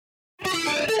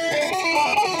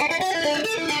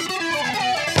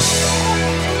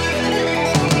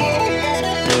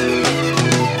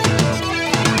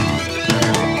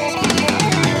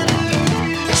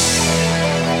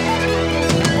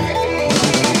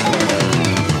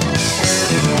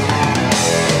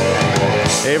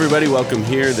Hey everybody, welcome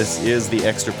here. This is the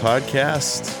Extra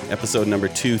Podcast, episode number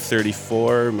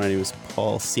 234. My name is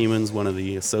Paul Siemens, one of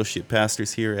the associate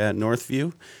pastors here at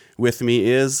Northview. With me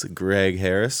is Greg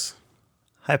Harris.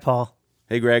 Hi, Paul.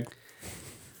 Hey Greg.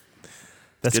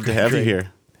 That's good to have you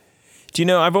here. Do you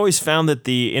know, I've always found that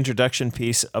the introduction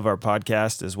piece of our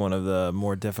podcast is one of the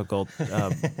more difficult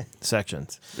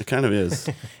sections. It kind of is.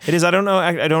 It is. I don't know.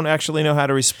 I don't actually know how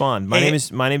to respond. My name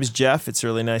is Jeff. It's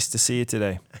really nice to see you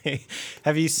today.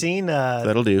 Have you seen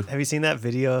That'll do. Have you seen that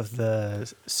video of the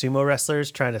sumo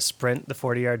wrestlers trying to sprint the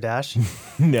 40-yard dash?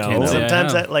 No. And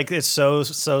sometimes that it's so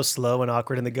slow and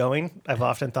awkward in the going. I've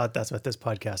often thought that's what this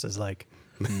podcast is like.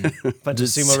 Bunch of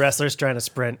sumo wrestlers trying to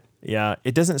sprint. Yeah,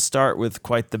 it doesn't start with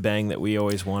quite the bang that we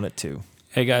always want it to.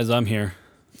 Hey guys, I'm here.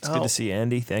 It's good to see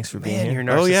Andy. Thanks for being here. You're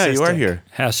narcissistic. Oh yeah, you are here.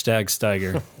 Hashtag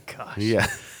Steiger. Gosh. Yeah.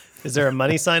 Is there a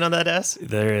money sign on that S?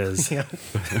 There is. Yeah.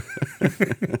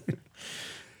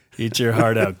 Eat your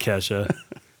heart out, Kesha.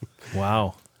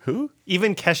 Wow. Who?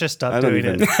 Even Kesha I stopped don't doing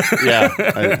even. it.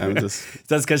 Yeah, I'm just.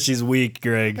 That's because she's weak,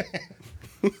 Greg.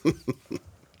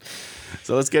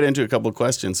 So let's get into a couple of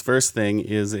questions. First thing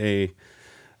is a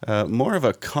more of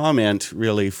a comment,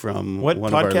 really, from What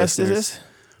one of our podcast listeners. is this?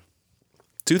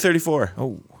 234.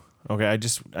 Oh, okay.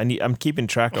 I'm keeping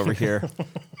track over here.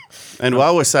 And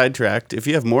while we're sidetracked, if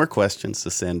you have more questions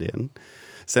to send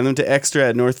them to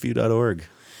extra@northview.org.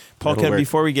 Paul, That'll work.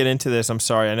 before we get into this, I'm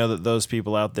sorry. I know that those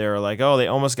people out there are like, oh, they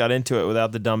almost got into it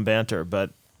without the dumb banter.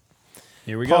 But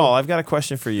Here we Paul, go. I've got a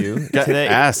question for you.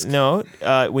 Ask. No,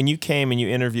 when you came and you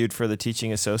interviewed for the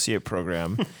teaching associate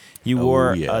program, you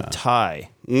wore yeah. a tie.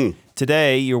 Mm.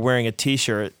 Today, you're wearing a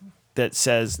T-shirt that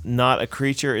says, "Not a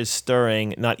creature is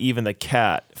stirring, not even the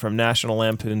cat," from National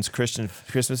Lampoon's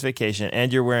Christmas Vacation,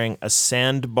 and you're wearing a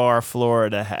Sandbar,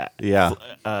 Florida hat. Yeah.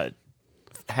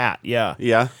 Hat, yeah.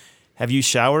 Yeah. Have you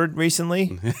showered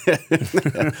recently?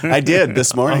 I did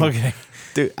this morning. Okay.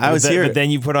 Dude, I was here. But then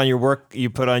you put on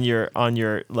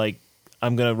your like,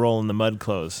 I'm gonna roll in the mud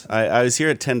clothes. I was here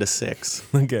at 10 to 6.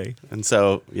 Okay. And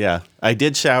so, yeah. I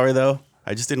did shower, though.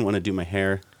 I just didn't want to do my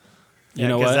hair. You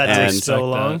know 'cause what? that And- takes so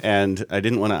long. And I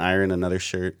didn't want to iron another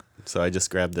shirt. So I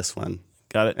just grabbed this one.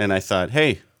 Got it. And I thought,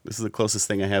 hey, this is the closest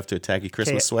thing I have to a tacky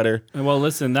Christmas Hey. sweater. Well,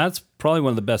 listen, that's probably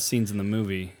one of the best scenes in the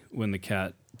movie when the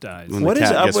cat dies. When What the is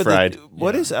cat up gets with fried.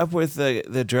 What is up with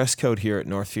the dress code here at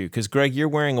Northview? Because Greg, you're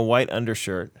wearing a white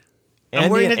undershirt. I'm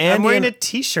wearing Andy a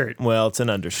T-shirt. Well, it's an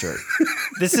undershirt.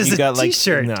 This is You a got like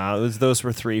T-shirt. No, those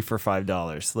were 3 for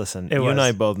 $5. Listen, It you and was.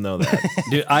 I both know that.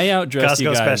 Dude, I outdress you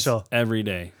Costco guys special. every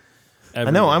day. I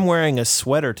know. I'm wearing a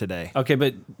sweater today. Okay,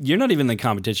 but you're not even in the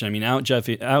competition. I mean,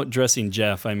 outdressing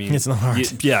Jeff. I mean, It's not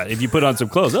hard. yeah, if you put on some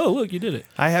clothes, oh look, you did it.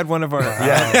 I had one of our.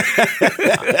 Wow.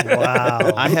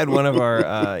 I had one of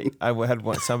our.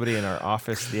 Somebody in our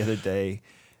office the other day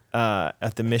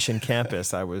at the Mission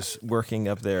campus. I was working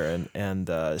up there,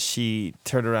 and she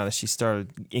turned around and she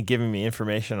started giving me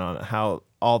information on how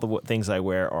all the things I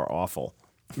wear are awful.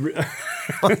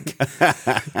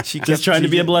 She Just trying to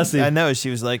be a blessing. I know. She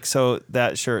was like, "So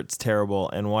that shirt's terrible,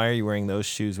 and why are you wearing those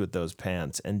shoes with those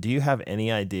pants? And do you have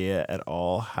any idea at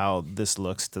all how this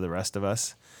looks to the rest of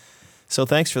us?" So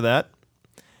thanks for that.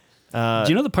 Do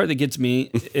you know the part that gets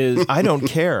me is I don't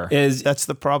care. Is- That's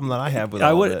the problem that I have with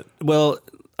all of it. Well,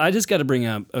 I just got to bring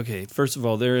up. Okay, first of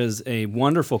all, there is a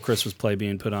wonderful Christmas play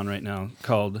being put on right now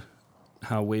called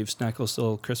 "How Waves Snackle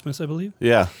Stole Christmas," I believe.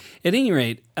 Yeah. At any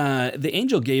rate, the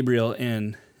angel Gabriel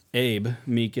and Abe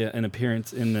make an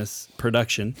appearance in this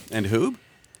production. And who?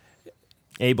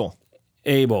 Abel.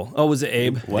 Abel. Oh, was it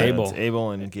Abe? What? Abel. It's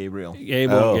Abel and Gabriel.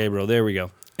 Abel. Oh. Gabriel. There we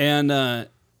go. And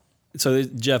so there's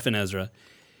Jeff and Ezra.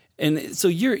 And so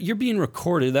you're being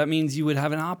recorded. That means you would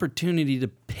have an opportunity to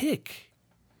pick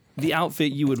the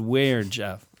outfit you would wear,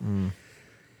 Jeff.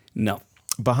 No.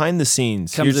 Behind the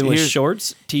scenes, Comes in with here's-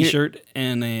 shorts, T-shirt,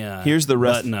 and a Here's the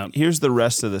rest. button up. Here's the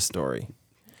rest of the story.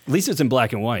 At least it's in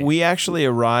black and white. We actually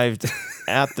arrived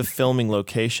at the filming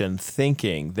location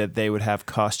thinking that they would have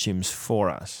costumes for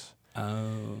us.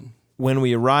 Oh. When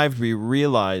we arrived, we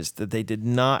realized that they did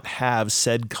not have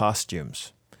said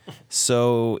costumes.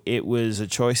 So it was a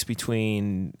choice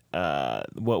between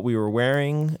what we were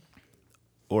wearing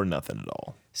or nothing at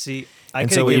all. See, I And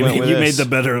could so we have went given with you this. made the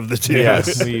better of the two.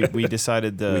 Yes. we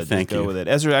decided to just thank go you. with it.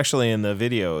 Ezra actually in the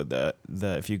video, the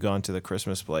if you've gone to the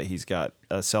Christmas play, he's got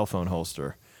a cell phone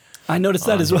holster. I noticed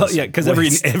that as well. his Yeah, because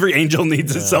waist. every angel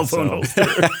needs a cell phone so-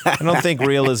 holster. I don't think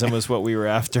realism was what we were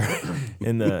after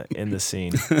in the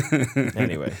scene.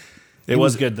 Anyway, It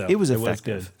was good though. It was good.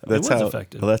 effective. That's it was how.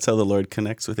 effective. Well, that's how the Lord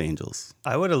connects with angels.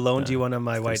 I would have loaned you one of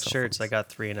my their white cell shirts. phones. I got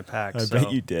 3 in a pack. I so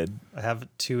bet you did. I have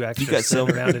 2 extra got sitting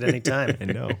some- around at any time. I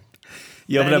know.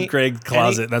 You open Any- up Greg's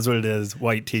closet. That's what it is.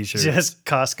 White T-shirt. Just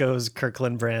Costco's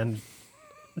Kirkland brand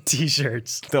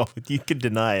T-shirts. No, you can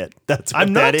deny it. That's what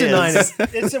I'm not that is. denying it.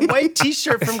 It's a white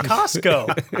T-shirt from Costco,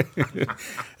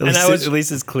 At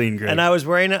least it's clean, Greg. and I was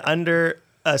wearing it under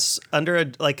a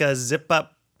zip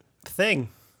up thing,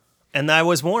 and I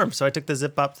was warm, so I took the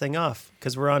zip up thing off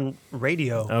because we're on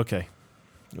radio. Okay.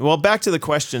 Well, back to the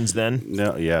questions then.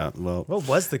 No, yeah. Well, What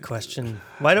was the question?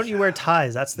 Why don't you wear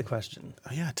ties? That's the question.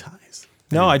 oh, yeah, ties.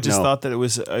 No, I just No. thought that it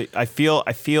was. I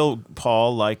feel,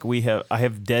 Paul, like I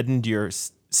have deadened your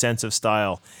sense of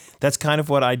style. That's kind of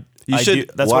what I do.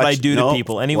 That's what I do to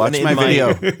people. Anyone watch in my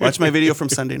video. Watch my video from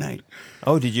Sunday night.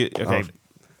 Oh, did you? Okay,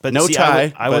 but No see,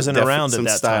 tie. I wasn't but around at some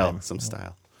that style. time. Some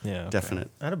style. Yeah, okay.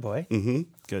 Definite. Attaboy.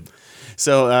 Good.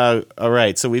 So, all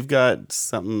right. So we've got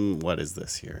something. What is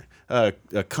this here? A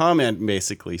comment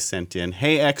basically sent in.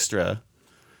 Hey, Extra.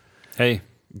 hey,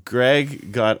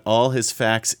 Greg got all his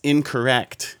facts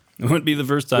incorrect, it wouldn't be the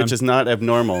first time. which is not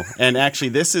abnormal. And actually,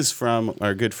 this is from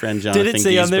our good friend Jonathan did it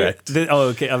say on there? Giesbrecht.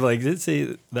 Okay. I'm like, did it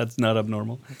say that's not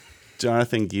abnormal?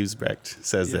 Jonathan Giesbrecht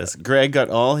says this. Greg got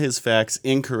all his facts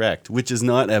incorrect, which is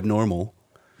not abnormal.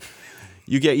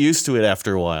 You get used to it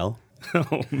after a while.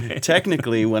 Oh man.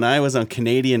 Technically, when I was on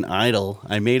Canadian Idol,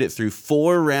 I made it through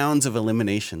 4 rounds of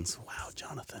eliminations. Wow,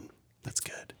 Jonathan, that's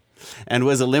good. And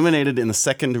was eliminated in the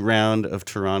second round of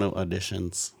Toronto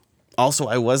auditions. Also,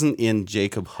 I wasn't in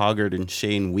Jacob Hoggard and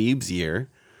Shane Weeb's year.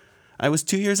 I was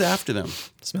 2 years after them.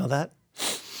 Smell that?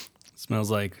 Smells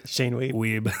like Shane Weeb.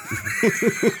 weeb.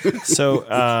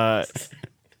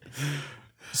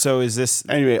 So is this?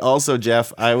 Anyway, also,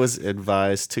 Jeff, I was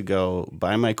advised to go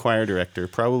by my choir director,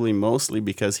 probably mostly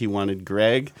because he wanted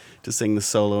Greg to sing the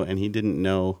solo and he didn't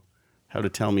know how to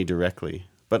tell me directly.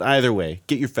 But either way,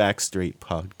 get your facts straight,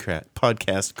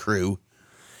 podcast crew.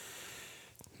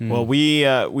 Well, we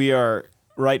are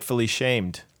rightfully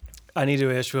shamed. I need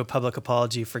to issue a public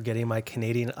apology for getting my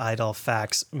Canadian Idol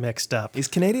facts mixed up. Is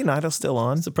Canadian Idol still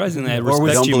on? Surprisingly, I Or was-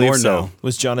 respect Don't you believe more so. now.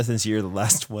 Was Jonathan's year the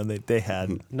last one that they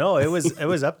had? No, it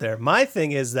was up there. My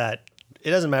thing is that it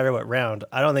doesn't matter what round.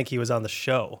 I don't think he was on the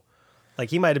show. Like,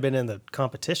 he might have been in the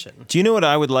competition. Do you know what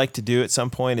I would like to do at some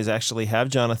point is actually have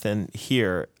Jonathan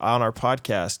here on our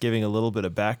podcast giving a little bit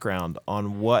of background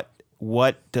on what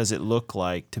does it look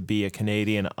like to be a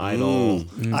Canadian Idol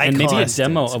And maybe a Contestant.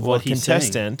 demo of what he's saying.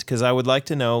 contestant? Because I would like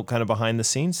to know kind of behind the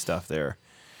scenes stuff there.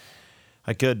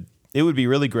 It would be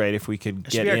really great if we could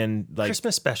It should get be our in like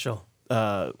Christmas special.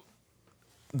 the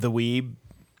Weeb.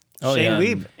 Oh, Shane yeah.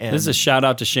 Weeb. And This is a shout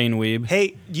out to Shane Weeb.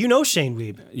 Hey, you know Shane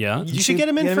Weeb. Yeah. You should get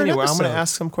him in for an anyway. episode. I'm going to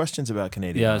ask some questions about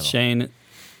Canadian Yeah, Idol. Shane,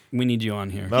 we need you on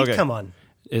here. Okay. Come on.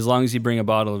 As long as you bring a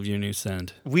bottle of your new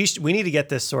scent. We need to get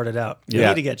this sorted out. We Yeah.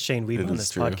 need to get Shane Weeb It on is this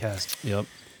true. podcast. Yep.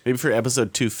 Maybe for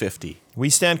episode 250.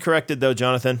 We stand corrected though,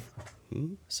 Jonathan.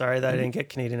 Sorry that I didn't get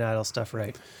Canadian Idol stuff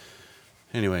right.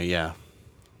 Anyway, yeah.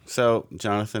 So,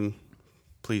 Jonathan,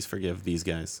 please forgive these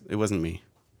guys. It wasn't me.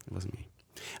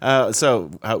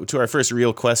 To our first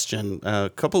real question. A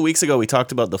couple weeks ago, we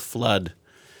talked about the flood.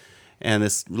 And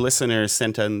this listener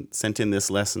sent in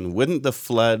this lesson. Wouldn't the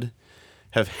flood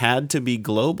have had to be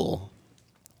global?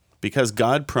 Because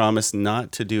God promised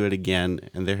not to do it again.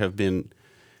 And there have been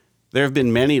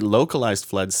many localized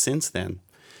floods since then.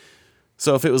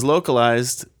 So if it was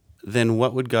localized, then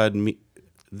what would God mean?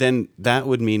 Then that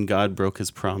would mean God broke his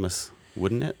promise,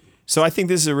 wouldn't it? So I think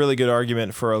this is a really good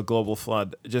argument for a global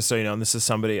flood. Just so you know, and this is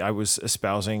somebody I was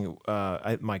espousing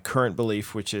my current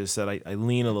belief, which is that I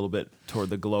lean a little bit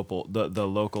toward the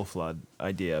local flood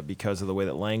idea because of the way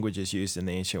that language is used in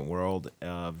the ancient world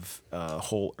of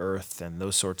whole earth and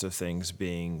those sorts of things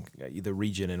being the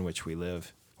region in which we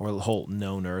live or the whole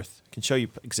known earth. I can show you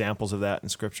examples of that in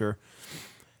Scripture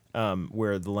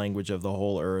where the language of the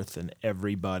whole earth and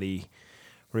everybody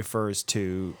refers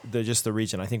to just the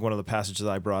region. I think one of the passages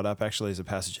I brought up actually is a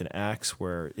passage in Acts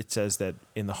where it says that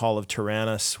in the hall of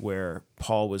Tyrannus where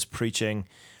Paul was preaching,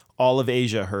 all of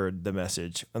Asia heard the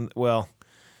message. And, well,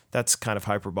 that's kind of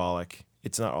hyperbolic.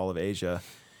 It's not all of Asia.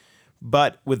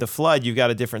 But with the flood, you've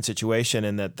got a different situation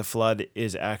in that the flood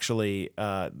is actually,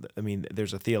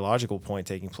 there's a theological point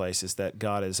taking place is that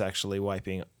God is actually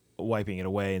wiping it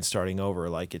away and starting over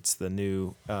like it's the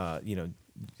new,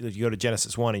 you go to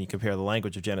Genesis 1 and you compare the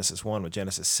language of Genesis 1 with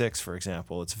Genesis 6, for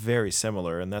example, it's very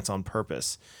similar, and that's on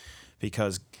purpose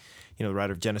because, the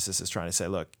writer of Genesis is trying to say,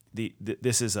 look,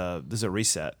 this is a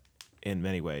reset in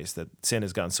many ways, that sin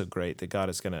has gotten so great that God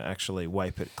is going to actually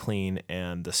wipe it clean,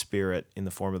 and the Spirit in the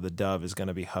form of the dove is going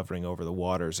to be hovering over the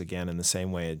waters again in the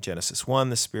same way in Genesis 1,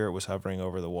 the Spirit was hovering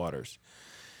over the waters.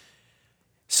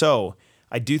 So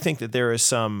I do think that there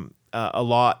is a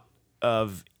lot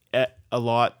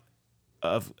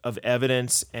of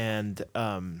evidence and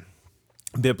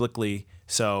biblically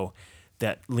so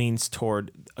that leans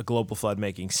toward a global flood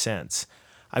making sense.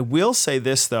 I will say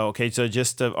this though, okay, so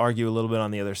just to argue a little bit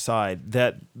on the other side,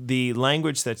 that the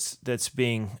language that's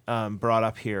being brought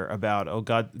up here about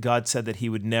God said that He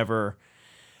would never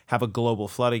have a global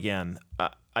flood again.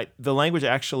 The language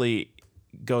actually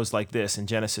goes like this in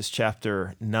Genesis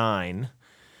chapter 9,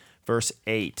 verse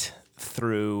 8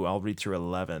 through, I'll read through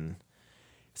 11.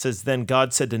 It says, "Then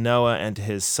God said to Noah and to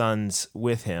his sons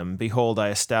with him, Behold, I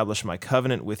establish my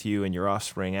covenant with you and your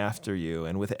offspring after you,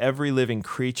 and with every living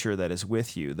creature that is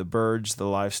with you, the birds, the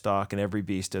livestock, and every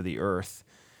beast of the earth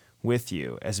with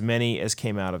you, as many as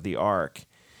came out of the ark.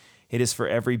 It is for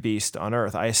every beast on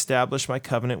earth. I establish my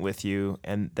covenant with you,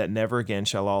 and that never again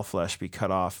shall all flesh be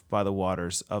cut off by the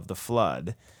waters of the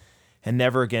flood. And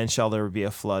never again shall there be a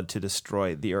flood to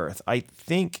destroy the earth." I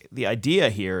think the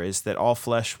idea here is that all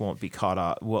flesh won't be cut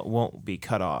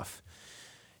off.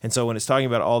 And so when it's talking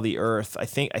about all the earth, I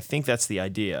think that's the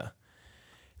idea.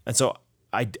 And so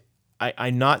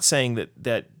I'm not saying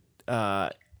that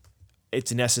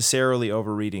it's necessarily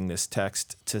overreading this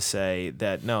text to say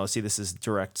that, no, see, this is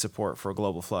direct support for a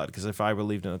global flood. Because if I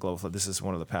believed in a global flood, this is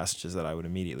one of the passages that I would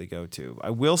immediately go to.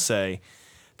 I will say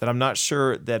that I'm not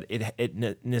sure that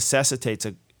it necessitates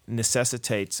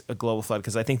a global flood,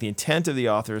 because I think the intent of the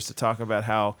author is to talk about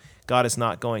how God is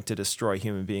not going to destroy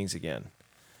human beings again.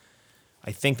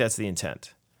 I think that's the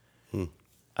intent.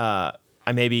 I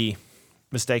may be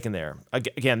mistaken there.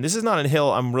 Again, this is not a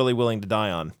hill I'm really willing to die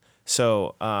on.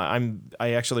 So I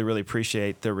actually really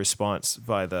appreciate the response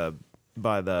by the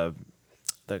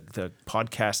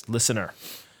podcast listener,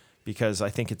 because I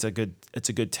think it's a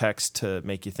good text to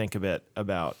make you think a bit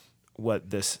about what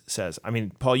this says. I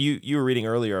mean, Paul, you were reading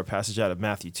earlier a passage out of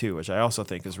Matthew 2, which I also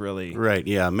think is really... Right,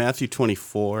 yeah. Matthew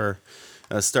 24,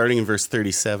 starting in verse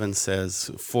 37,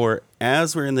 says, "For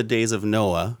as we're in the days of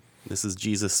Noah," this is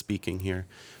Jesus speaking here,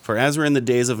 "For as we're in the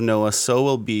days of Noah, so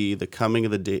will be the coming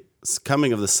of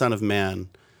the Son of Man.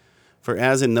 For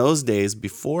as in those days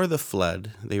before the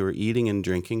flood, they were eating and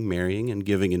drinking, marrying and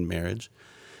giving in marriage,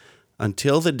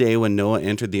 until the day when Noah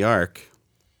entered the ark,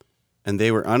 and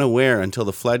they were unaware until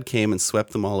the flood came and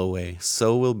swept them all away.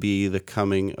 So will be the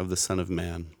coming of the Son of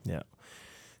Man." Yeah.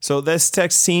 So this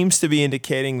text seems to be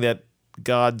indicating that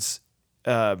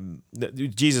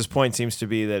Jesus' point seems to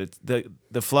be that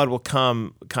the flood will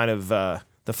come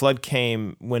the flood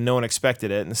came when no one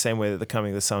expected it, in the same way that the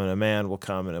coming of the Son of Man will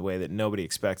come in a way that nobody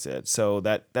expects it. So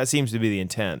that seems to be the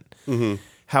intent. Mm-hmm.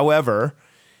 However,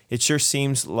 it sure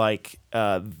seems like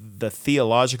the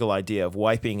theological idea of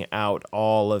wiping out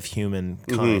all of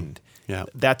humankind. Mm-hmm. Yeah.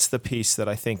 That's the piece that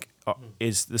I think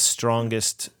is the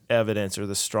strongest evidence, or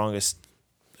the strongest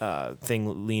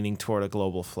thing leaning toward a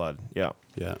global flood. Yeah.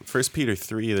 Yeah. 1 Peter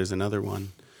 3, there's another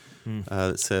one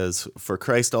that says, "For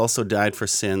Christ also died for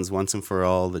sins once and for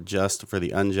all, the just for the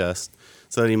unjust,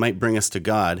 so that He might bring us to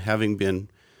God, having been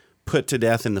put to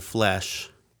death in the flesh,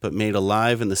 but made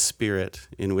alive in the Spirit,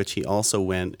 in which He also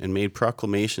went and made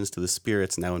proclamations to the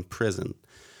spirits now in prison,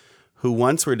 who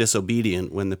once were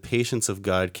disobedient when the patience of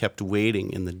God kept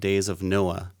waiting in the days of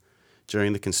Noah,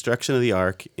 during the construction of the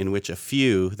ark, in which a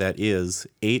few, that is,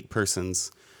 8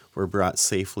 persons, were brought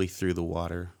safely through the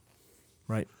water."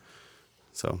 Right.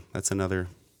 So that's another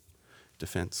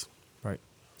defense. Right.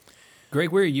 Greg,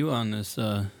 where are you on this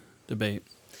debate?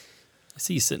 I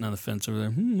see you sitting on the fence over there.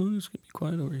 I'm just going to be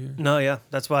quiet over here. No, yeah.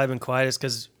 That's why I've been quiet, is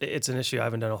because it's an issue I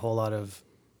haven't done a whole lot of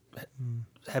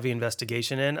heavy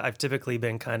investigation in. I've typically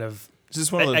been kind of...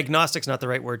 agnostic's not the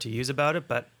right word to use about it,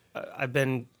 but I've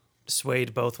been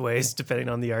swayed both ways depending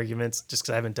on the arguments, just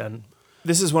because I haven't done...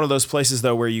 This is one of those places,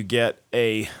 though, where you get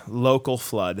a local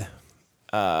flood.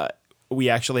 We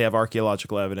actually have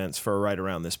archaeological evidence for right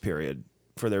around this period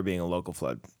for there being a local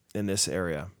flood in this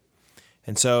area.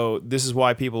 And so this is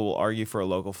why people will argue for a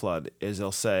local flood, is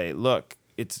they'll say, look,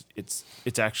 it's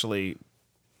actually,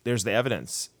 there's the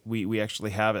evidence. We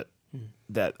actually have it,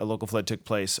 that a local flood took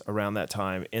place around that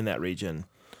time in that region.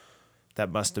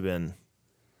 That must have been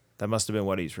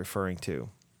what he's referring to.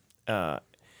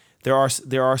 There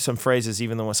are some phrases,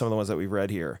 even some of the ones that we've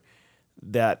read here,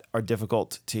 that are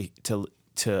difficult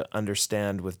to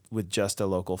understand with just a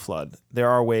local flood. There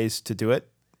are ways to do it.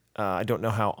 I don't know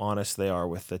how honest they are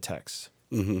with the text.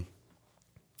 Mm-hmm.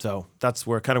 So that's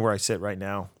where I sit right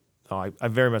now. I'm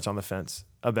very much on the fence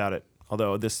about it,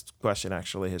 although this question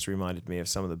actually has reminded me of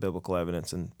some of the biblical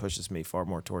evidence and pushes me far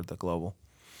more toward the global.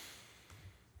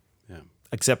 Yeah.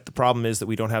 Except the problem is that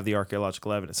we don't have the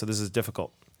archaeological evidence, so this is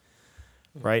difficult,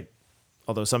 right?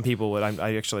 Although some people would,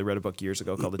 I actually read a book years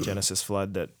ago called The Genesis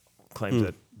Flood that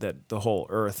claimed that the whole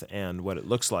Earth and what it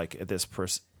looks like at this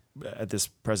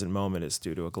present moment is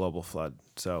due to a global flood.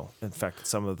 So, in fact,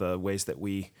 some of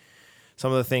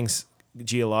the things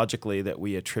geologically that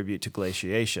we attribute to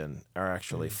glaciation are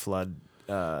actually flood.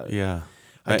 I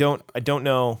don't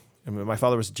know. I mean, my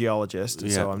father was a geologist,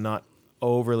 so I'm not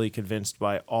overly convinced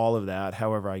by all of that.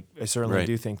 However, I certainly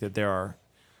do think that there are.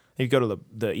 If you go to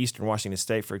the eastern Washington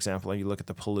State, for example, and you look at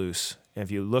the Palouse, and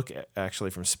if you look actually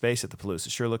from space at the Palouse,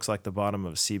 it sure looks like the bottom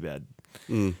of a seabed.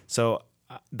 So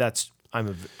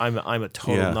I'm a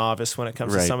total novice when it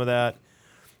comes to some of that.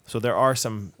 So there are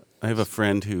some. I have a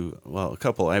friend a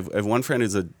couple. I have one friend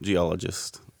who's a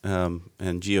geologist and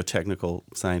geotechnical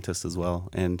scientist as well,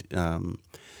 and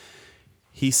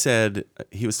he said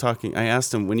he was talking. I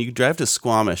asked him, when you drive to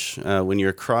Squamish, when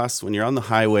you're on the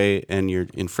highway and you're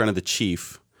in front of the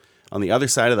chief, on the other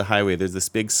side of the highway, there's this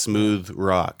big smooth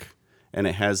rock, and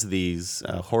it has these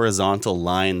horizontal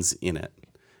lines in it.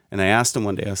 And I asked him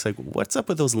one day, I was like, "What's up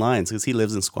with those lines?" Because he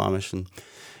lives in Squamish, and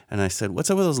I said, "What's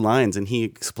up with those lines?" And he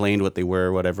explained what they were,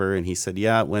 or whatever. And he said,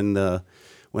 "Yeah, when the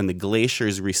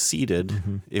glaciers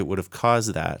receded, it would have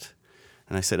caused that."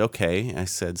 And I said, "Okay." I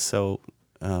said, "So."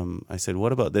 I said,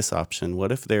 "What about this option?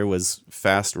 What if there was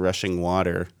fast rushing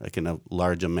water, like in a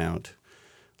large amount,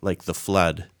 like the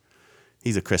flood?"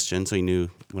 He's a Christian, so he knew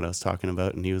what I was talking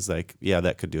about. And he was like, "Yeah,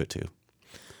 that could do it too."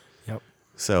 Yep.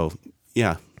 So,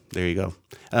 yeah, there you go.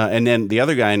 And then the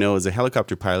other guy I know is a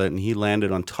helicopter pilot, and he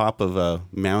landed on top of a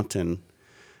mountain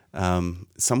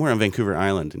somewhere on Vancouver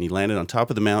Island. And he landed on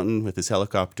top of the mountain with his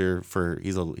helicopter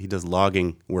he does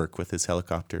logging work with his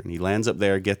helicopter. And he lands up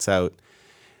there, gets out,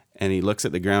 and he looks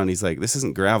at the ground. He's like, "This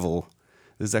isn't gravel.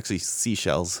 This is actually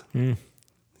seashells."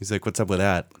 He's like, "What's up with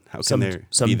that? How can there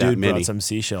be that many?" Brought some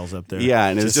seashells up there. Yeah,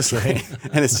 and it's just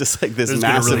like, this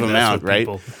massive really amount, right?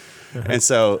 And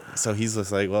so he's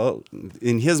just like, well,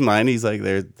 in his mind, he's like,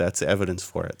 that's evidence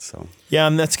for it. So yeah,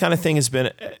 and that's kind of thing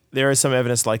there is some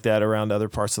evidence like that around other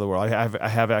parts of the world. I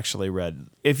have actually read.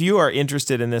 If you are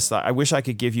interested in this, I wish I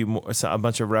could give you a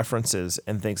bunch of references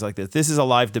and things like this. This is a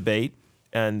live debate,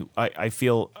 and I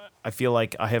feel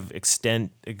like I have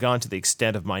gone to the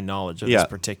extent of my knowledge of this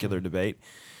particular debate.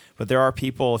 But there are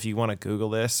people, if you want to Google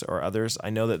this or others, I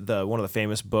know that one of the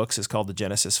famous books is called The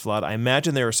Genesis Flood. I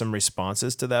imagine there are some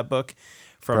responses to that book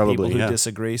from people who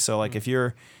disagree. So, like, if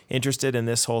you're interested in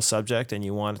this whole subject and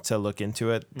you want to look into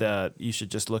it, you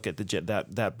should just look at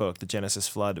that book, The Genesis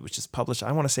Flood, which is published,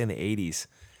 I want to say in the 80s,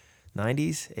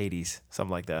 90s, 80s,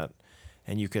 something like that.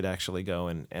 And you could actually go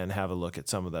and have a look at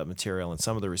some of the material and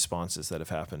some of the responses that have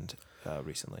happened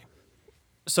recently.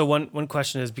 So one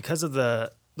question is, because of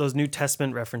those New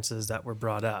Testament references that were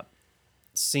brought up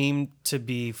seem to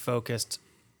be focused,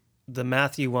 the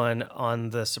Matthew one on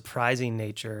the surprising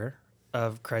nature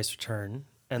of Christ's return,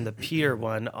 and the Peter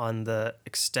one on the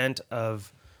extent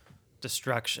of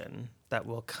destruction that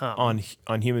will come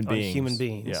on human beings. On human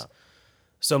beings. Yeah.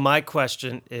 So my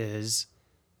question is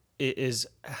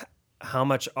how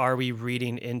much are we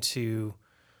reading into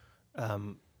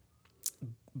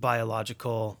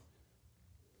biological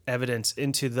evidence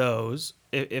into those,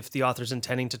 if the author's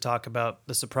intending to talk about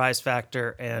the surprise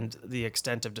factor and the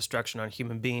extent of destruction on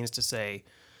human beings, to say,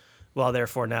 well,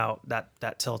 therefore now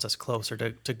that tilts us closer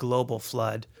to global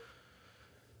flood.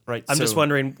 Right. I'm just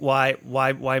wondering why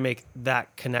make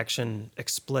that connection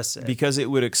explicit? Because it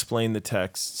would explain the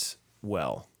texts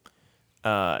well.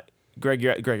 Greg,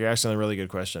 you're asking a really good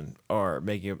question,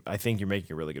 I think you're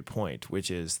making a really good point,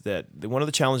 which is that one of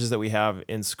the challenges that we have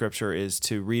in Scripture is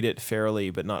to read it fairly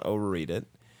but not overread it.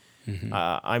 Mm-hmm.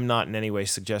 I'm not in any way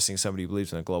suggesting somebody who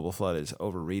believes in a global flood is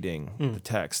overreading the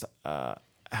text.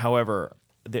 However,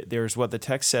 there's what the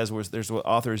text says, there's what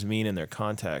authors mean in their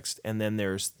context, and then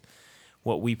there's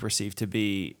what we perceive to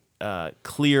be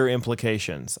clear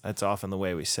implications. That's often the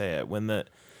way we say it.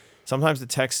 Sometimes the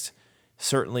text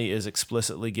certainly is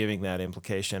explicitly giving that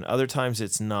implication. Other times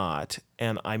it's not,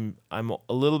 and I'm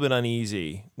a little bit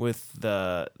uneasy with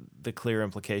the clear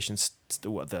implications.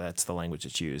 That's the language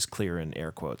that's used, clear in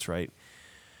air quotes, right?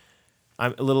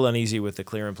 I'm a little uneasy with the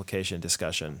clear implication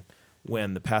discussion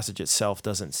when the passage itself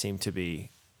doesn't seem to be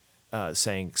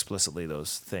saying explicitly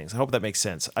those things. I hope that makes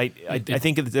sense. I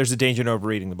think there's a danger in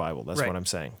overreading the Bible. That's what I'm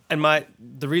saying. And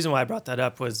the reason why I brought that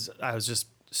up was I was just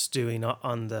stewing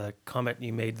on the comment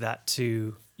you made that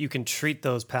you can treat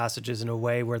those passages in a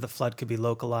way where the flood could be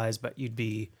localized, but you'd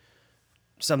be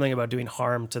something about doing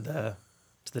harm to the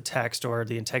text or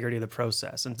the integrity of the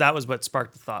process. And that was what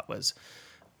sparked the thought, was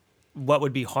what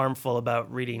would be harmful about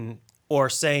reading or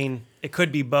saying it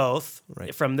could be both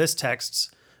from this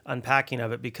text's unpacking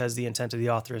of it, because the intent of the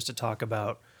author is to talk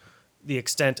about the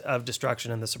extent of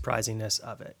destruction and the surprisingness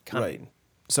of it coming.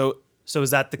 So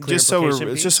is that the clear implication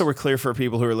piece? Just so we're clear for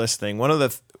people who are listening, one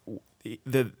of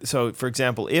so for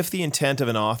example, if the intent of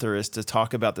an author is to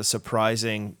talk about the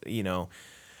surprising,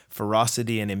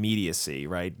 ferocity and immediacy,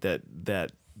 right,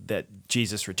 that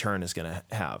Jesus' return is going to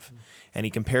have, and he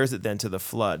compares it then to the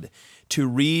flood, to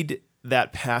read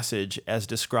that passage as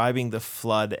describing the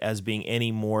flood as being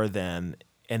any more than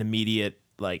an immediate,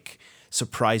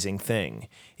 surprising thing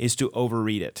is to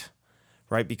overread it,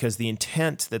 right? Because the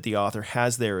intent that the author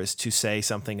has there is to say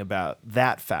something about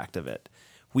that fact of it.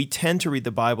 We tend to read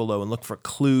the Bible, though, and look for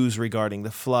clues regarding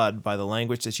the flood by the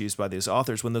language that's used by those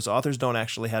authors, when those authors don't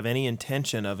actually have any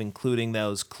intention of including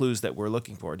those clues that we're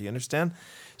looking for. Do you understand?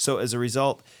 So as a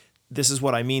result, this is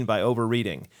what I mean by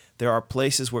overreading. There are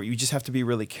places where you just have to be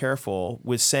really careful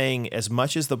with saying as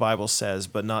much as the Bible says,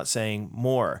 but not saying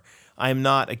more. I'm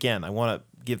not, again, I want to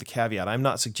give the caveat, I'm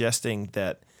not suggesting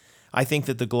that I think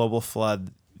that the global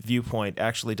flood viewpoint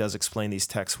actually does explain these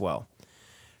texts well.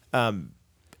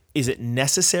 Is it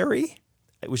necessary?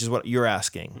 Which is what you're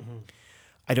asking. Mm-hmm.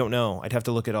 I don't know. I'd have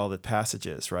to look at all the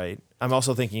passages, right? I'm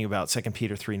also thinking about 2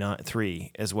 Peter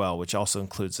 3 as well, which also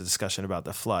includes a discussion about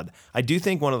the flood. I do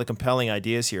think one of the compelling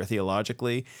ideas here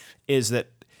theologically is that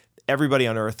everybody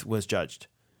on earth was judged.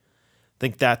 I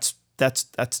think that's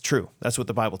true. That's what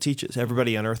the Bible teaches.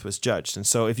 Everybody on earth was judged. And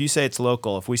so if you say it's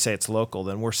local, if we say it's local,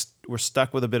 then we're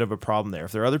stuck with a bit of a problem there.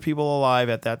 If there are other people alive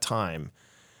at that time,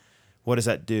 what does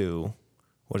that do?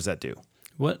 What does that do?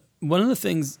 One of the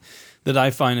things that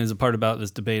I find is a part about this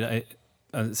debate,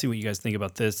 I see what you guys think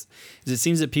about this, is it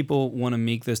seems that people want to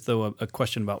make this, though, a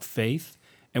question about faith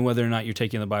and whether or not you're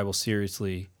taking the Bible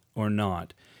seriously or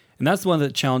not. And that's one of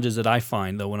the challenges that I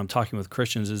find, though, when I'm talking with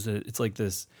Christians, is that it's like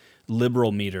this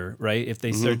liberal meter, right? If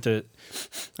they start to,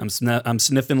 I'm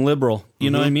sniffing liberal, you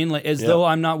know what I mean? Like though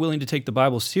I'm not willing to take the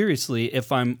Bible seriously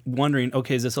if I'm wondering,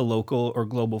 okay, is this a local or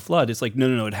global flood? It's like,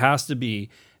 no, it has to be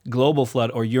global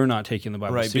flood or you're not taking the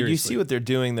Bible seriously. Right, but you see what they're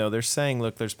doing, though. They're saying,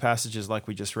 look, there's passages like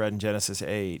we just read in Genesis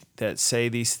 8 that say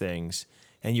these things,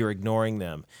 and you're ignoring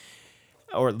them.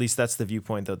 Or at least that's the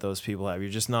viewpoint that those people have. You're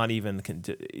just not even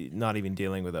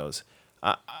dealing with those.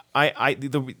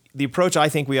 The approach I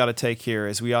think we ought to take here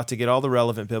is we ought to get all the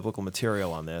relevant biblical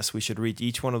material on this. We should read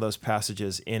each one of those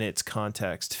passages in its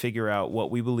context, figure out what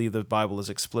we believe the Bible is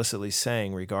explicitly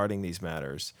saying regarding these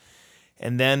matters.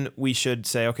 And then we should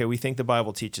say, okay, we think the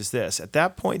Bible teaches this. At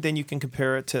that point, then you can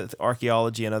compare it to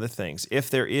archaeology and other things. If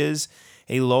there is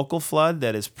a local flood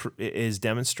that is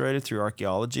demonstrated through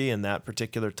archaeology in that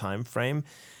particular time frame,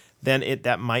 then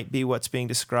that might be what's being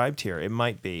described here. It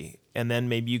might be. And then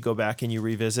maybe you go back and you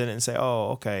revisit it and say,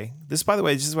 oh, okay. By the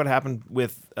way, this is what happened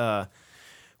with I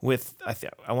want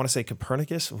to say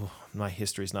Copernicus. Oh, my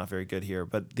history is not very good here,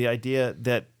 but the idea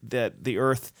that the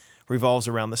Earth revolves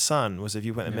around the sun was a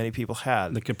viewpoint that many people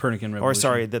had. The Copernican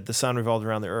revolution. That the sun revolved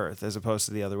around the earth as opposed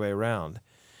to the other way around.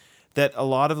 That a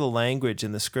lot of the language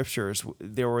in the scriptures,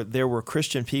 there were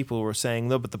Christian people who were saying,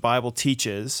 no, but the Bible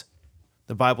teaches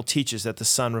that the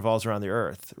sun revolves around the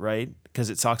earth, right? Because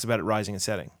it talks about it rising and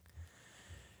setting.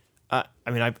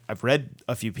 I've read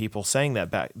a few people saying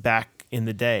that back in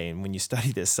the day, and when you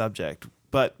study this subject.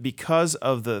 But because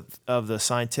of the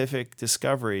scientific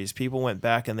discoveries, people went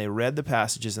back and they read the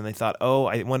passages and they thought, oh,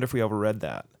 I wonder if we overread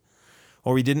that.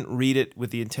 Or we didn't read it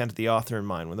with the intent of the author in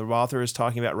mind. When the author is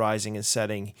talking about rising and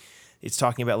setting, it's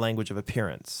talking about language of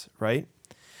appearance, right?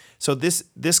 So this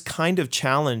kind of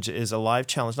challenge is a live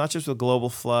challenge, not just with global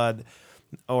flood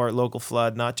or local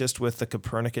flood, not just with the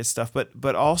Copernicus stuff,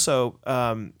 but also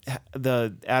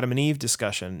the Adam and Eve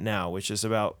discussion now, which is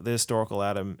about the historical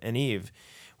Adam and Eve.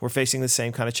 We're facing the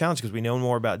same kind of challenge because we know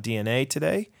more about DNA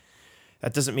today.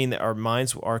 That doesn't mean that our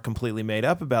minds are completely made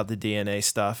up about the DNA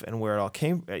stuff and where it all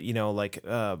came,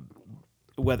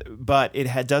 but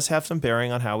it does have some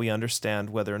bearing on how we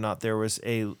understand whether or not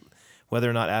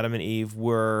Adam and Eve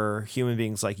were human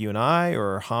beings like you and I,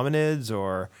 or hominids,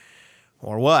 or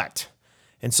what.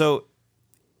 And so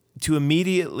to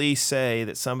immediately say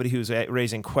that somebody who's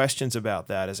raising questions about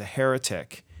that is a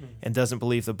heretic and doesn't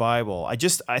believe the Bible,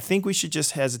 I think we should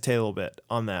just hesitate a little bit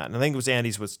on that. And I think it was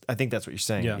Andy's I think that's what you're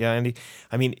saying. Yeah, Andy?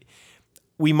 I mean,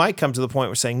 we might come to the point where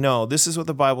we're saying, no, this is what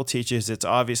the Bible teaches. It's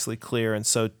obviously clear. And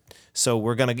so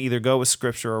we're going to either go with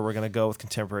Scripture or we're going to go with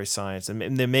contemporary science. And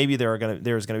then maybe there's going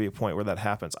to be a point where that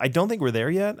happens. I don't think we're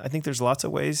there yet. I think there's lots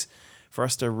of ways for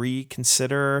us to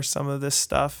reconsider some of this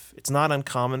stuff. It's not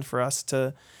uncommon for us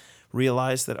to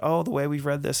realize that, the way we've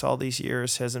read this all these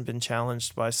years hasn't been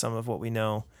challenged by some of what we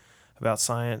know about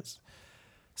science.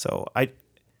 So I'm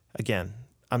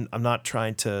not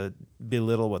trying to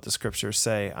belittle what the scriptures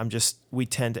say.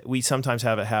 We sometimes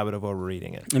have a habit of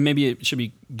overreading it. And maybe it should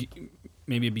be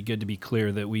maybe it'd be good to be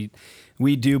clear that we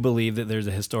do believe that there's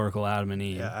a historical Adam and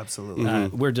Eve. Yeah, absolutely.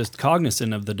 We're just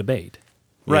cognizant of the debate.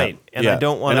 Right, and I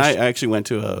don't want. And I actually went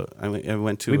to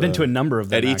We've been to a number of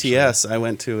them at ETS. I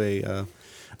went to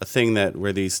a thing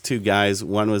where these two guys.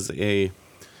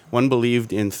 One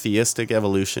believed in theistic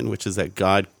evolution, which is that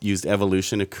God used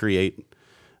evolution to create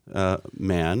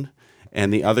man,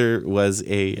 and the other was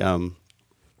a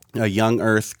young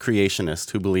Earth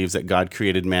creationist who believes that God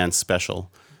created man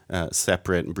special,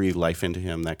 separate, and breathed life into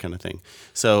him, that kind of thing.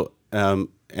 So, and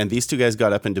these two guys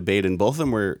got up and debated, and both of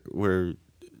them were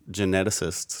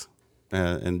geneticists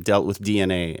and dealt with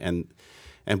DNA,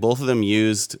 and both of them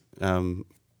used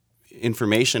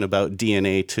information about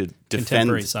DNA to defend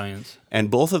contemporary science. And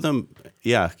both of them,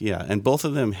 and both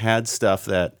of them had stuff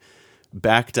that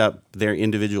backed up their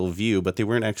individual view, but they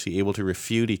weren't actually able to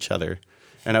refute each other.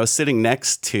 And I was sitting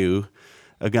next to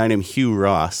a guy named Hugh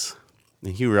Ross.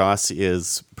 And Hugh Ross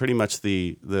is pretty much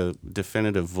the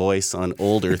definitive voice on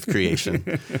old Earth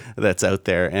creation that's out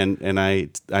there. And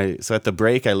so at the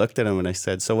break, I looked at him and I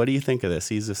said, "So what do you think of this?"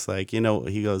 He's just like, he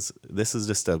goes, "This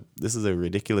is a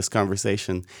ridiculous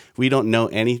conversation. We don't know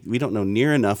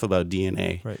near enough about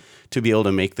DNA to be able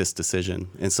to make this decision."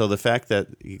 And so the fact that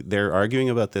they're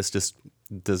arguing about this just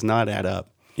does not add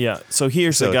up. Yeah. So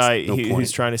here's the guy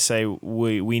who's trying to say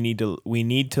we need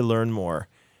to learn more.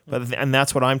 And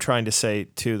that's what I'm trying to say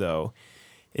too, though,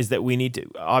 is that we need to.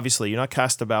 Obviously, you're not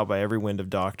cast about by every wind of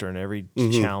doctrine, every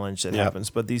challenge that happens.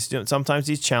 But sometimes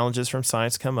these challenges from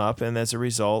science come up, and as a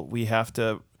result, we have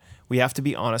to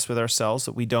be honest with ourselves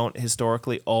that we don't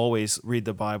historically always read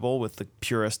the Bible with the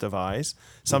purest of eyes.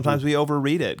 Sometimes we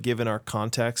overread it, given our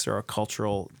context or our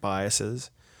cultural biases.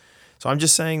 So I'm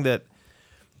just saying that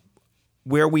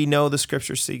where we know the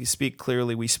Scriptures speak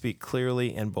clearly, we speak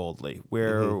clearly and boldly.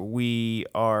 Where we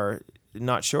are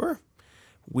not sure,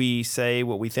 we say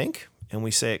what we think, and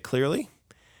we say it clearly,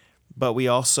 but we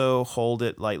also hold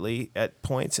it lightly at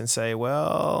points and say,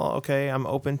 well, okay, I'm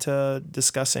open to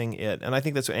discussing it. And I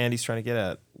think that's what Andy's trying to get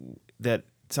at, that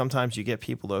sometimes you get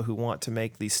people, though, who want to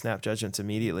make these snap judgments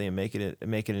immediately and make it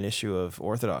an issue of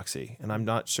orthodoxy. And I'm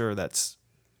not sure that's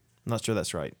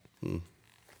right.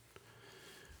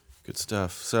 Good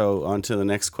stuff. So on to the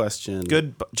next question.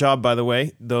 Good job, by the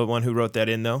way, the one who wrote that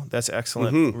in, though. That's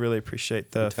excellent. Really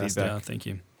appreciate the feedback. Yeah, thank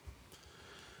you.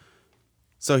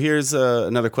 So here's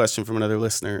another question from another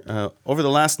listener. Over the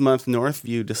last month,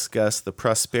 Northview discussed the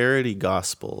prosperity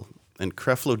gospel and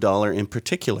Creflo Dollar in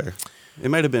particular. It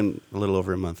might have been a little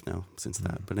over a month now since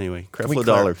that. But anyway, Creflo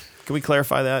Dollar. Can we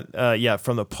clarify that?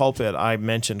 From the pulpit, I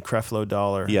mentioned Creflo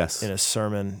Dollar in a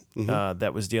sermon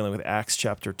that was dealing with Acts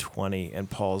chapter 20 and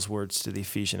Paul's words to the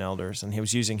Ephesian elders. And he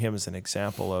was using him as an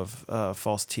example of a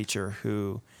false teacher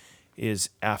who is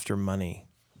after money.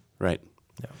 Right.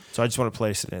 Yeah. So I just want to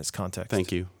place it in its context.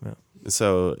 Thank you. Yeah.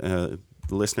 So the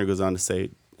listener goes on to say,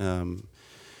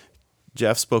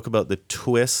 Jeff spoke about the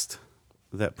twist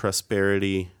that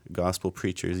prosperity gospel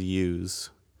preachers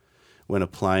use when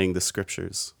applying the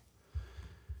Scriptures.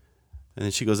 And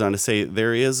then she goes on to say,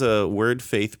 there is a word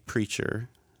faith preacher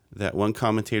that one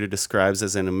commentator describes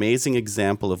as an amazing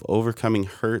example of overcoming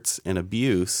hurts and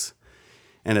abuse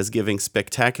and as giving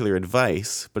spectacular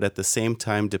advice, but at the same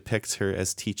time depicts her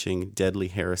as teaching deadly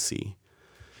heresy.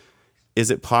 Is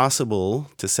it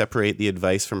possible to separate the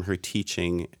advice from her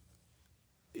teaching?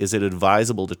 Is it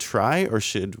advisable to try, or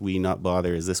should we not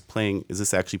bother? Is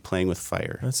this actually playing with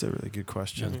fire? That's a really good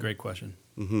question. That's a great question.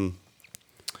 Mm-hmm.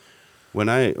 When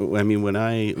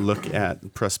I look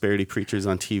at prosperity preachers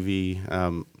on TV,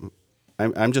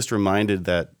 I'm just reminded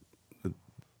that,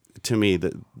 to me,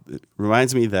 that it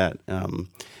reminds me that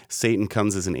Satan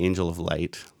comes as an angel of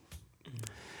light,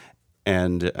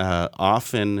 and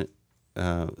often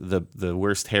the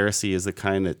worst heresy is the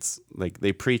kind that's like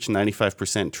they preach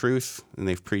 95% truth and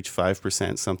they preach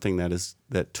 5% something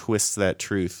that twists that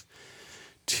truth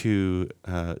to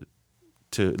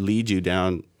lead you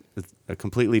down a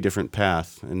completely different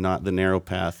path, and not the narrow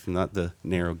path, not the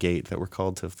narrow gate that we're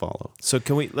called to follow. So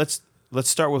let's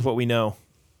start with what we know,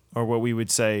 or what we would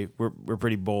say we're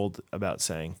pretty bold about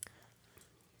saying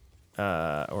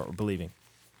or believing.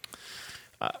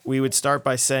 We would start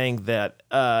by saying that,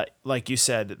 like you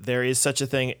said, there is such a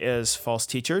thing as false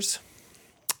teachers,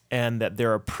 and that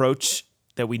their approach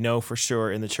that we know for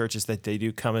sure in the church is that they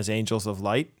do come as angels of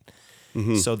light.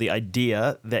 Mm-hmm. So the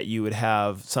idea that you would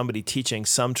have somebody teaching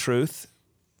some truth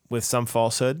with some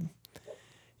falsehood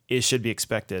should be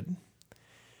expected.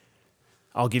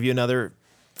 I'll give you another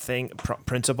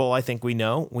principle I think we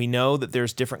know. We know that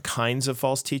there's different kinds of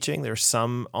false teaching. There's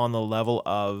some on the level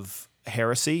of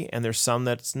heresy, and there's some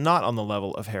that's not on the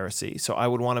level of heresy. So I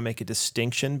would want to make a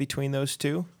distinction between those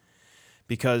two,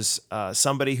 because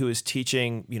somebody who is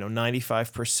teaching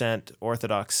 95%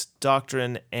 Orthodox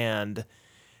doctrine and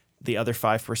the other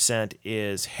 5%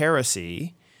 is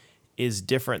heresy is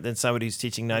different than somebody who's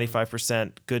teaching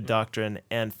 95% good doctrine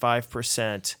and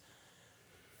 5%,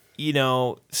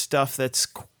 stuff that's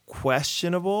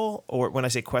questionable. Or when I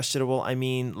say questionable, I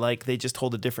mean like they just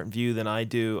hold a different view than I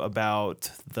do about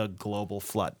the global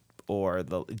flood or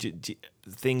the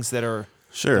things that are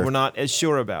that we're not as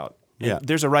sure about. Yeah. And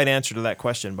there's a right answer to that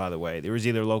question, by the way. There was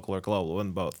either local or global,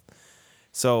 and both.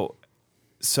 So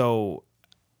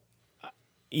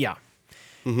yeah.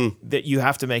 Mm-hmm. That you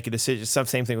have to make a decision.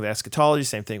 Same thing with eschatology,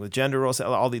 same thing with gender roles.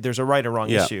 There's a right or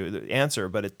wrong answer,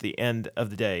 but at the end of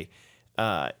the day,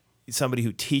 somebody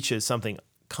who teaches something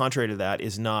contrary to that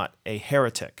is not a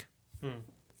heretic,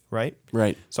 right?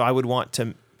 Right. So I would want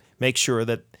to make sure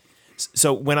that.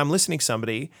 So when I'm listening to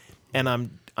somebody, and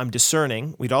I'm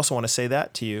discerning, we'd also want to say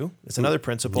that to you. It's another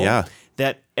principle. Yeah.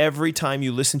 That every time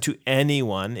you listen to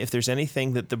anyone, if there's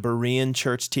anything that the Berean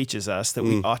church teaches us, that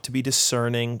we ought to be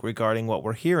discerning regarding what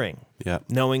we're hearing. Yeah.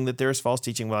 Knowing that there's false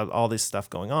teaching about all this stuff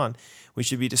going on, we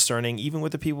should be discerning even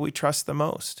with the people we trust the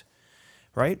most,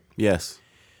 right? Yes.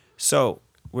 So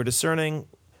we're discerning,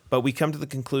 but we come to the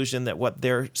conclusion that what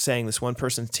they're saying, this one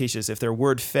person teaches, if their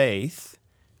word faith,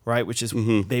 right, which is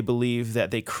they believe that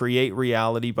they create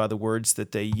reality by the words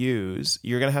that they use,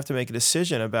 you're going to have to make a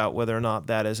decision about whether or not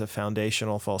that is a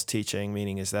foundational false teaching,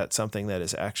 meaning is that something that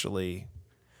is actually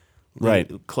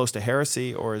close to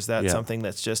heresy, or is that something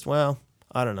that's just, well,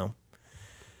 I don't know.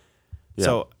 Yeah.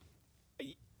 So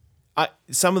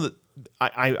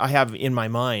I have in my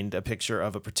mind a picture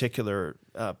of a particular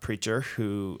preacher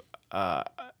who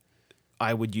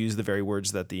I would use the very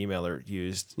words that the emailer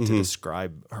used to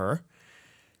describe her.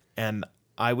 And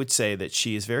I would say that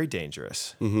she is very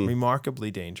dangerous,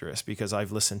 remarkably dangerous, because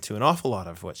I've listened to an awful lot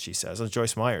of what she says.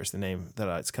 Joyce Meyer is the name that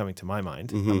it's coming to my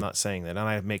mind. I'm not saying that, and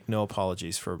I make no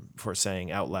apologies for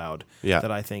saying out loud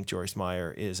that I think Joyce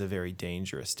Meyer is a very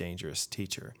dangerous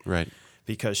teacher. Right.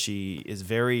 Because she's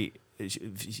very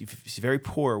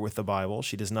poor with the Bible.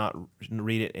 She does not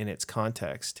read it in its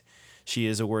context. She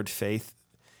is a word faith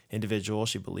individual.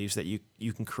 She believes that you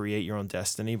can create your own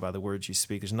destiny by the words you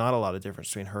speak. There's not a lot of difference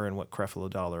between her and what Creflo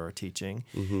Dollar are teaching.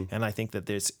 And I think that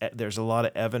there's a lot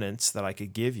of evidence that I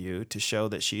could give you to show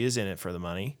that she is in it for the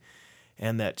money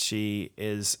and that she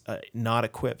is not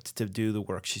equipped to do the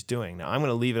work she's doing. Now, I'm going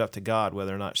to leave it up to God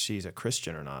whether or not she's a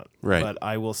Christian or not. Right. But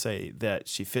I will say that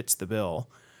she fits the bill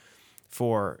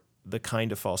for the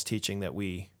kind of false teaching that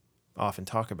we often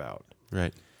talk about.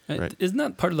 Right. Right. Isn't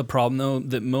that part of the problem, though,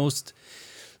 that most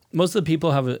of the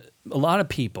people a lot of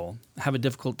people have a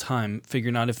difficult time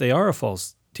figuring out if they are a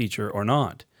false teacher or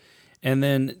not. And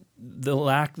then the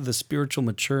lack of the spiritual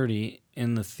maturity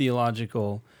and the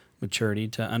theological maturity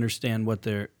to understand what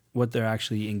they're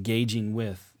actually engaging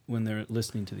with when they're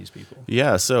listening to these people.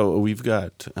 Yeah, so we've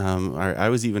got, I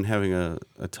was even having a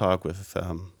talk with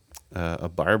a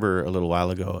barber a little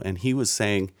while ago, and he was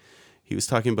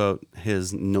talking about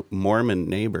his Mormon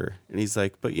neighbor, and he's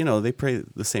like, but they pray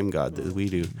the same God that we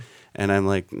do. And I'm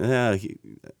like, I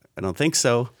don't think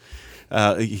so.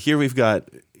 Here you've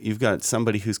got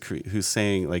somebody who's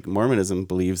saying, like, Mormonism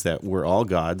believes that we're all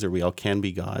gods, or we all can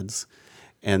be gods,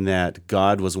 and that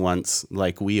God was once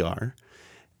like we are,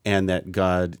 and that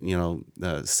God,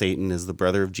 Satan is the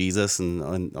brother of Jesus,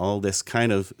 and all this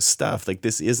kind of stuff. Like,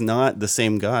 this is not the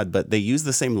same God, but they use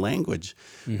the same language,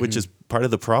 which is part of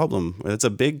the problem. It's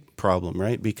a big problem,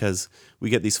 right? Because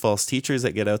we get these false teachers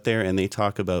that get out there and they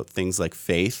talk about things like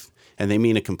faith, and they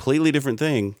mean a completely different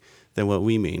thing than what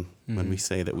we mean when we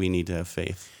say that we need to have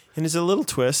faith. And it's a little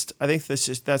twist. I think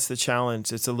that's the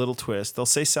challenge. It's a little twist. They'll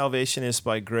say salvation is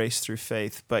by grace through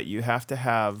faith, but you have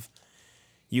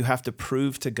to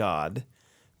prove to God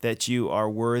that you are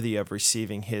worthy of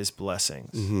receiving His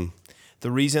blessings.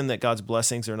 The reason that God's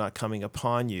blessings are not coming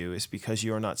upon you is because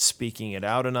you are not speaking it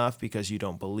out enough, because you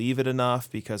don't believe it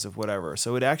enough, because of whatever.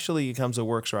 So it actually becomes a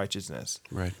works righteousness.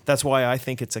 Right. That's why I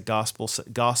think it's a gospel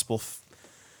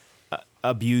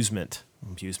abusement.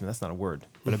 Abusement, that's not a word,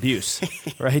 but abuse,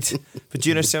 right? But do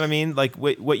you understand what I mean? Like,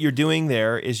 what you're doing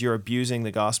there is you're abusing the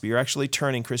gospel. You're actually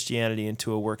turning Christianity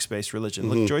into a works-based religion.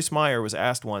 Look, Joyce Meyer was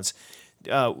asked once,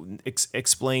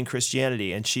 explain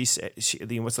Christianity, and she said,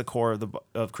 what's the core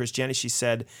of Christianity? She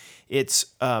said, it's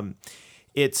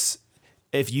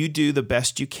if you do the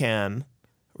best you can,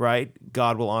 right,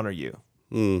 God will honor you.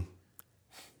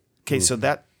 Okay, so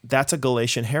that's a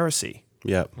Galatian heresy.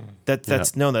 Yeah. That's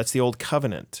the old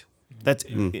covenant. That's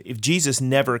if Jesus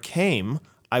never came,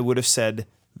 I would have said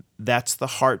that's the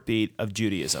heartbeat of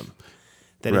Judaism.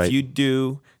 That Right. if you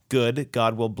do good,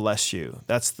 God will bless you.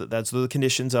 That's the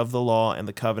conditions of the law and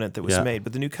the covenant that was Yeah. made.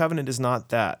 But the new covenant is not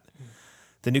that.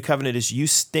 The new covenant is you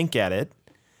stink at it,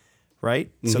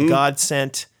 right? So God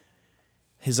sent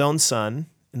his own son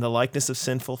in the likeness of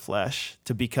sinful flesh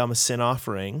to become a sin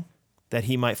offering that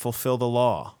he might fulfill the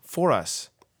law for us.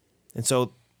 And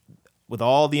so with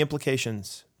all the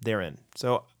implications therein.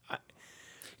 So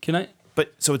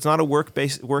so it's not a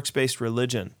works-based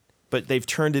religion, but they've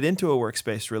turned it into a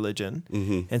works-based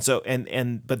religion. And so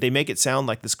but they make it sound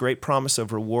like this great promise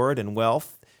of reward and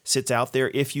wealth sits out there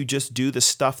if you just do the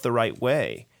stuff the right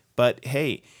way. But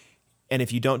hey, and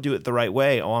if you don't do it the right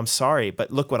way, oh, I'm sorry,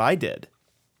 but look what I did.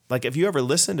 Like, if you ever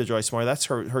listen to Joyce Meyer, that's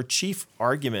her chief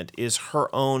argument is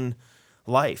her own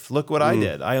life. Look what I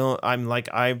did. I'm like,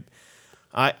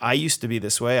 I used to be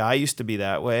this way. I used to be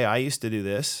that way. I used to do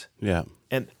this. Yeah.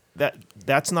 And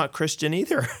that's not Christian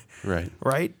either. Right.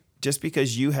 Right? Just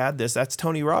because you had this, that's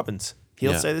Tony Robbins.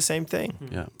 He'll Yeah. say the same thing.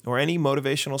 Yeah. Or any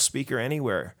motivational speaker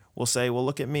anywhere will say, well,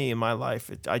 look at me in my life.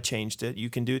 I changed it. You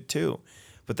can do it too.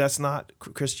 But that's not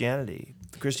Christianity.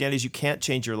 Christianity is you can't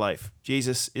change your life.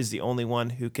 Jesus is the only one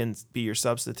who can be your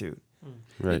substitute.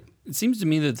 Right. It seems to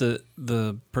me that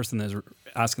the person that's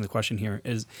asking the question here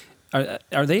is,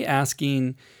 are they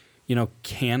asking,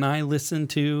 can I listen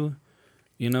to,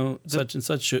 such and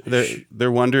such?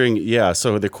 They're wondering, yeah,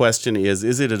 so the question is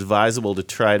it advisable to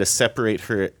try to separate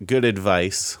her good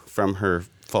advice from her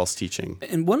false teaching?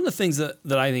 And one of the things that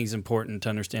I think is important to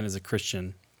understand as a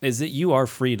Christian is that you are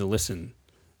free to listen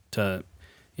to,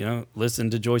 listen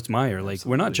to Joyce Meyer. Like,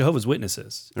 we're not Jehovah's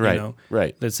Witnesses, Right,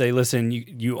 right. That say, listen,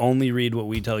 you only read what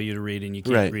we tell you to read and you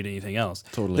can't Right. read anything else.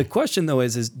 Totally. The question, though,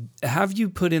 is have you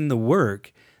put in the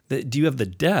work? Do you have the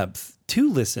depth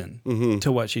to listen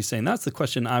to what she's saying? That's the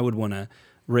question I would want to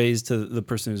raise to the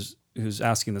person who's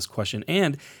asking this question.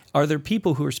 And are there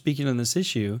people who are speaking on this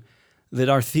issue that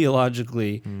are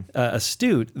theologically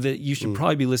astute that you should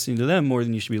probably be listening to them more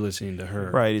than you should be listening to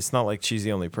her? Right. It's not like she's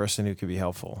the only person who could be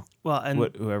helpful. Well, and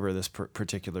whoever this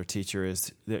particular teacher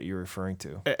is that you're referring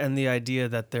to. and the idea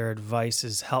that their advice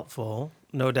is helpful,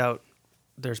 no doubt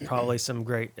there's probably some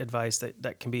great advice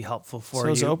that can be helpful for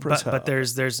So is you. Oprah's But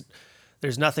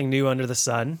there's nothing new under the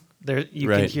sun. You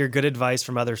Right. can hear good advice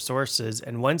from other sources,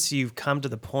 and once you've come to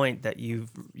the point that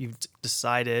you've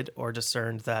decided or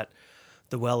discerned that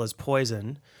the well is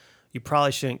poison, you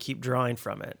probably shouldn't keep drawing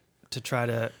from it to try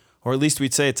to. Or at least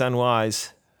we'd say it's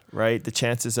unwise, right? The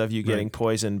chances of you getting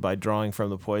poisoned by drawing from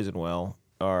the poison well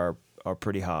are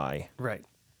pretty high. Right.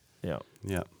 Yeah.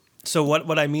 Yeah. So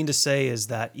what I mean to say is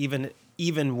that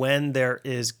even when there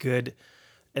is good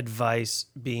advice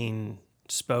being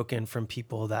spoken from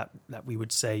people that we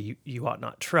would say you ought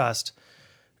not trust,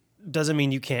 doesn't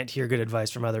mean you can't hear good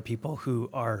advice from other people who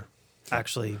are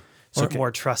actually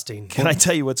more trusting. Can I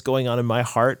tell you what's going on in my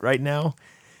heart right now?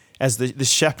 As the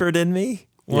shepherd in me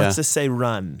wants to say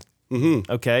run.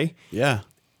 Okay? Yeah.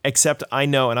 Except I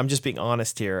know, and I'm just being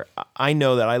honest here, I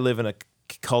know that I live in a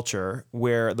culture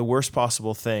where the worst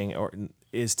possible thing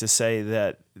is to say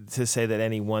that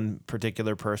any one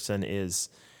particular person is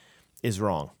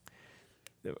wrong.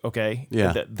 Okay?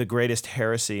 Yeah. The greatest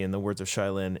heresy, in the words of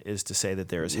Shailin, is to say that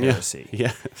there is heresy.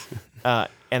 Yeah.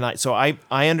 And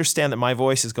I understand that my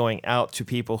voice is going out to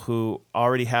people who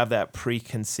already have that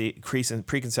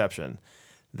preconception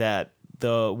that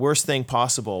the worst thing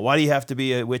possible. Why do you have to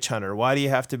be a witch hunter? Why do you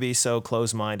have to be so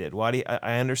close-minded?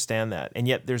 I understand that. And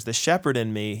yet there's the shepherd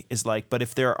in me is like, but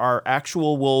if there are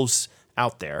actual wolves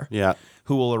out there Yeah.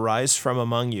 who will arise from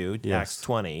among you, Yes. Acts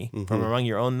 20, from among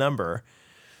your own number,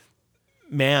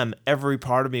 man, every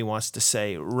part of me wants to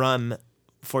say, run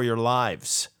for your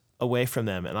lives away from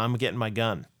them. And I'm getting my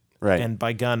gun. Right. And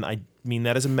by gun, I mean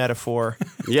that as a metaphor,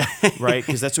 Yeah. right?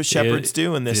 Because that's what shepherds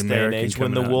do in this the day and American age.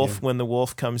 When the coming out, wolf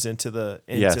wolf comes into the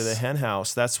Yes. hen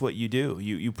house, that's what you do.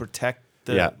 You protect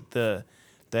Yeah. the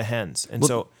hens. And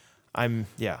so I'm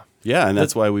Yeah, and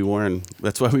that's why we warn.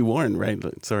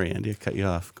 Right? Sorry, Andy, I cut you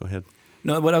off. Go ahead.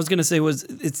 No, what I was going to say was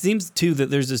it seems, too, that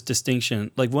there's this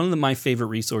distinction. Like, one of my favorite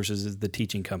resources is the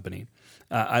Teaching Company.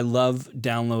 I love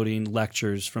downloading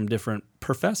lectures from different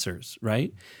professors,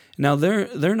 right? Now,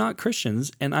 they're not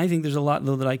Christians, and I think there's a lot,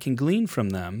 though, that I can glean from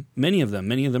them. Many of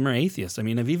them are atheists. I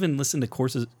mean, I've even listened to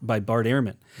courses by Bart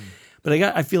Ehrman. But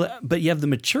but you have the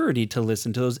maturity to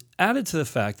listen to those, added to the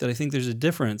fact that I think there's a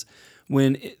difference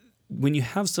when you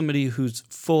have somebody who's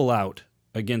full out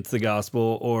against the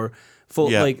gospel or full,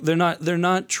 Yeah. like they're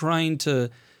not trying to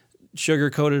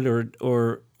sugarcoat it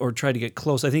or try to get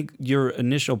close. I think your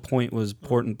initial point was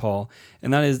important, Paul,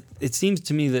 and that is, it seems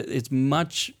to me that it's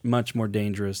much, much more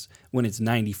dangerous when it's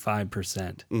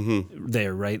 95%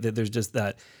 there, right? That there's just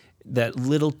that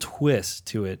little twist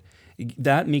to it.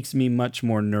 That makes me much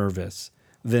more nervous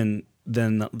than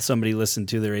somebody listened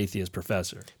to their atheist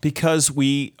professor. Because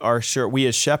we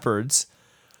as shepherds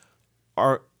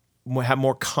have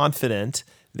more confident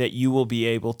that you will be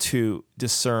able to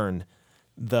discern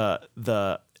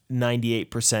the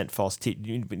 98% false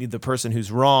the person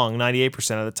who's wrong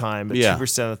 98% of the time, but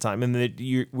 2% of the time, and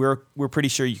that we're pretty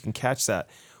sure you can catch that.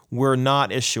 We're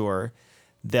not as sure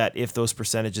that if those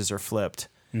percentages are flipped,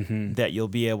 that you'll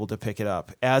be able to pick it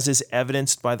up, as is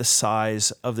evidenced by the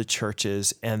size of the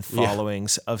churches and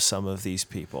followings of some of these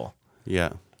people.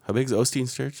 Yeah. How big is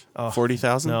Osteen's church?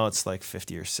 40,000? No, it's like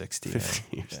 50 or 60.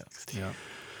 50 or 60. Yeah.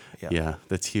 Yeah,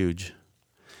 that's huge.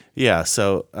 Yeah,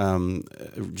 so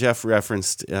Jeff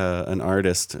referenced an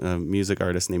artist, a music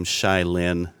artist named Shai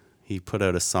Linne. He put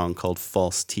out a song called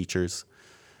False Teachers,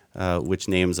 which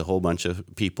names a whole bunch of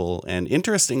people. And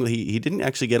interestingly, he didn't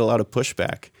actually get a lot of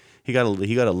pushback. He got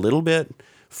a little bit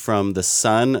from the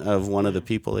son of one of the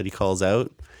people that he calls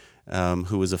out,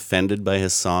 who was offended by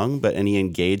his song, and he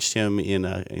engaged him in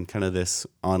kind of this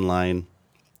online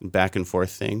back and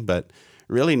forth thing. But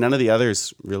really, none of the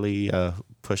others really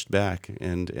pushed back,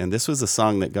 and this was a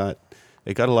song that got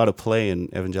a lot of play in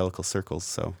evangelical circles.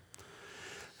 So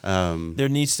there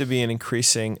needs to be an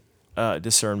increasing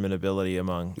discernment ability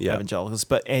among evangelicals,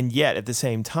 and yet at the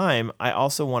same time, I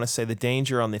also want to say the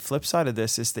danger on the flip side of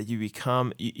this is that you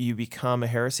become a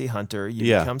heresy hunter.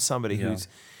 You become somebody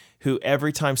who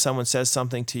every time someone says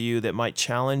something to you that might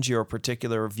challenge your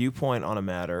particular viewpoint on a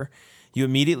matter, you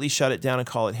immediately shut it down and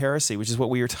call it heresy, which is what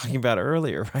we were talking about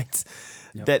earlier, right?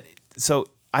 Yep.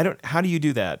 How do you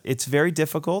do that? It's very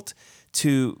difficult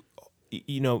to,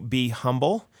 be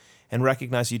humble and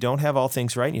recognize you don't have all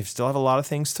things right, and you still have a lot of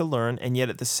things to learn, and yet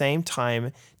at the same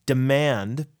time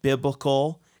demand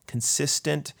biblical,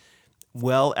 consistent,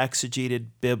 well-exegeted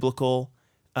biblical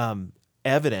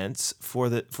evidence for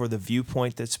the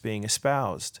viewpoint that's being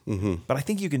espoused. But I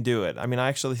think you can do it. I mean, I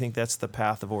actually think that's the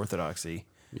path of orthodoxy.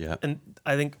 Yeah. And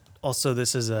I think also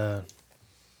this is an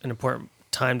important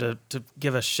time to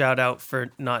give a shout out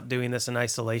for not doing this in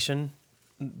isolation.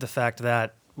 The fact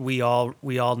that we all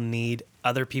need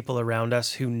other people around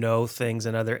us who know things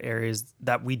in other areas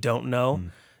that we don't know.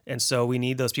 And so we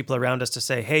need those people around us to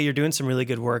say, hey, you're doing some really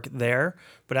good work there,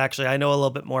 but actually I know a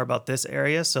little bit more about this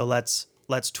area, so let's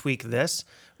tweak this.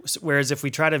 Whereas if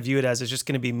we try to view it as it's just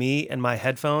going to be me and my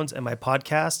headphones and my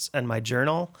podcasts and my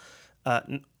journal,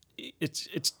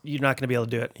 it's you're not going to be able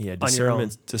to do it on your own.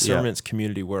 Discernment's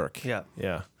community work. Yeah.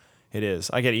 It is.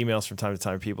 I get emails from time to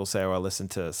time. People say, "Oh, I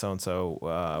listened to so and so.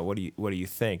 What do you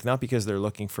think?" Not because they're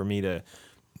looking for me to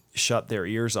shut their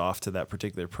ears off to that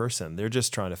particular person. They're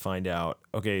just trying to find out.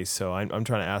 Okay, so I'm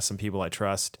trying to ask some people I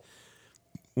trust.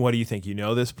 What do you think? You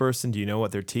know this person? Do you know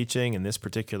what they're teaching in this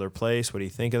particular place? What do you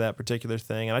think of that particular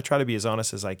thing? And I try to be as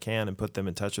honest as I can and put them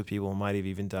in touch with people who might have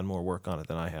even done more work on it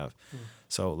than I have.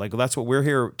 So, that's what we're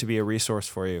here to be, a resource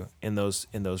for you in those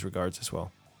regards as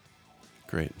well.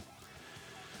 Great.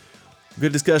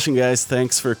 Good discussion, guys.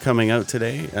 Thanks for coming out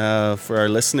today. For our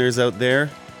listeners out there,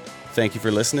 thank you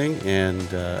for listening. And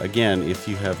again, if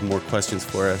you have more questions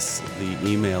for us, the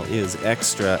email is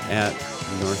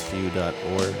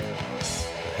extra@northview.org.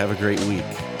 Have a great week.